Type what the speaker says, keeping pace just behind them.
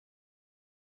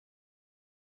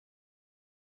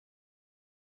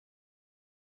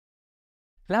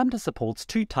Lambda supports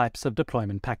two types of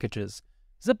deployment packages: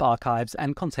 zip archives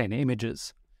and container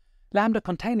images. Lambda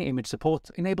container image support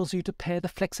enables you to pair the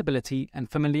flexibility and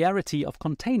familiarity of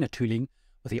container tooling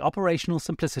with the operational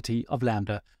simplicity of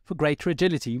Lambda for greater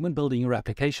agility when building your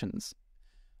applications.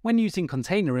 When using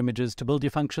container images to build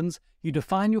your functions, you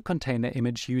define your container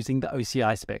image using the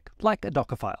OCI spec, like a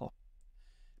Docker file.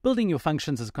 Building your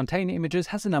functions as container images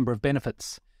has a number of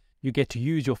benefits. You get to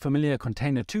use your familiar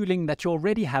container tooling that you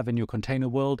already have in your container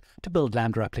world to build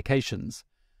Lambda applications.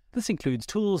 This includes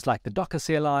tools like the Docker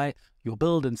CLI, your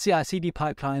build and CI/CD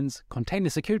pipelines, container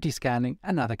security scanning,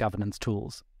 and other governance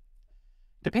tools.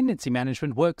 Dependency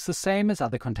management works the same as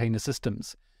other container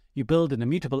systems. You build an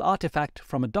immutable artifact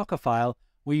from a Docker file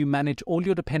where you manage all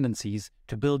your dependencies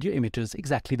to build your images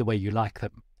exactly the way you like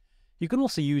them. You can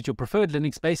also use your preferred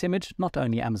Linux base image, not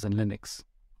only Amazon Linux.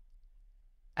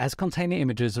 As container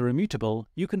images are immutable,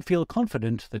 you can feel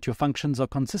confident that your functions are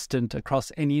consistent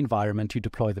across any environment you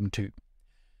deploy them to.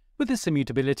 With this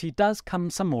immutability does come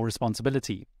some more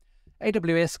responsibility.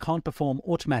 AWS can't perform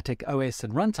automatic OS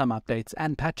and runtime updates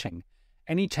and patching.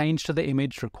 Any change to the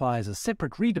image requires a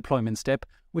separate redeployment step,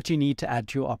 which you need to add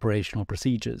to your operational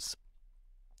procedures.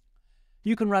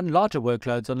 You can run larger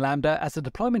workloads on Lambda as the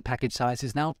deployment package size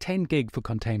is now 10 gig for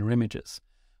container images.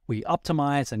 We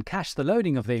optimize and cache the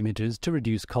loading of the images to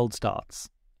reduce cold starts.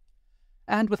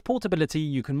 And with portability,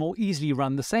 you can more easily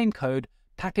run the same code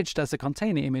packaged as a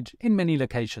container image in many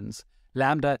locations: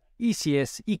 Lambda,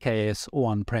 ECS, EKS,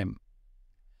 or on-prem.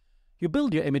 You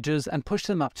build your images and push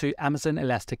them up to Amazon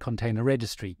Elastic Container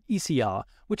Registry, ECR,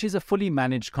 which is a fully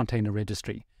managed container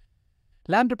registry.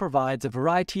 Lambda provides a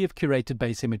variety of curated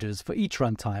base images for each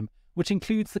runtime, which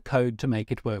includes the code to make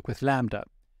it work with Lambda.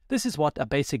 This is what a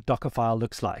basic Docker file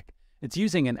looks like. It's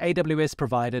using an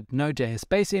AWS-provided Node.js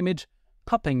base image,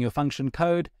 copying your function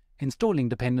code, installing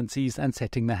dependencies, and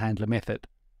setting the handler method.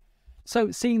 So,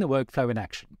 seeing the workflow in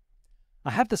action.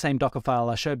 I have the same Docker file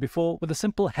I showed before with a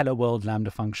simple Hello World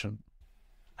Lambda function.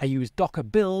 I use Docker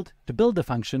build to build the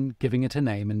function, giving it a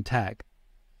name and tag.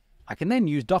 I can then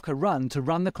use Docker run to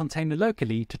run the container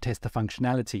locally to test the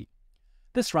functionality.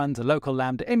 This runs a local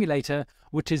Lambda emulator,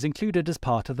 which is included as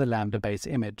part of the Lambda base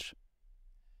image.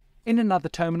 In another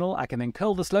terminal, I can then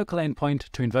curl this local endpoint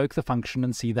to invoke the function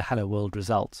and see the Hello World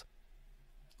result.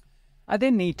 I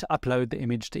then need to upload the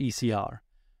image to ECR.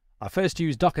 I first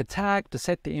use Docker tag to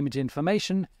set the image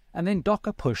information, and then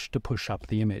Docker push to push up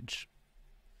the image.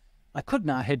 I could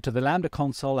now head to the Lambda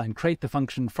console and create the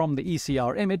function from the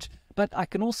ECR image, but I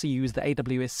can also use the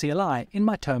AWS CLI in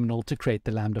my terminal to create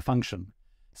the Lambda function,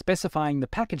 specifying the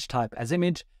package type as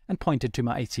image and point it to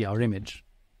my ECR image.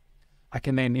 I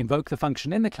can then invoke the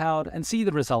function in the cloud and see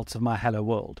the results of my Hello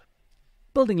World.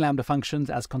 Building Lambda functions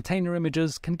as container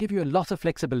images can give you a lot of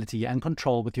flexibility and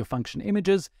control with your function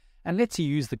images, and lets you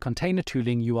use the container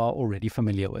tooling you are already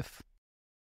familiar with.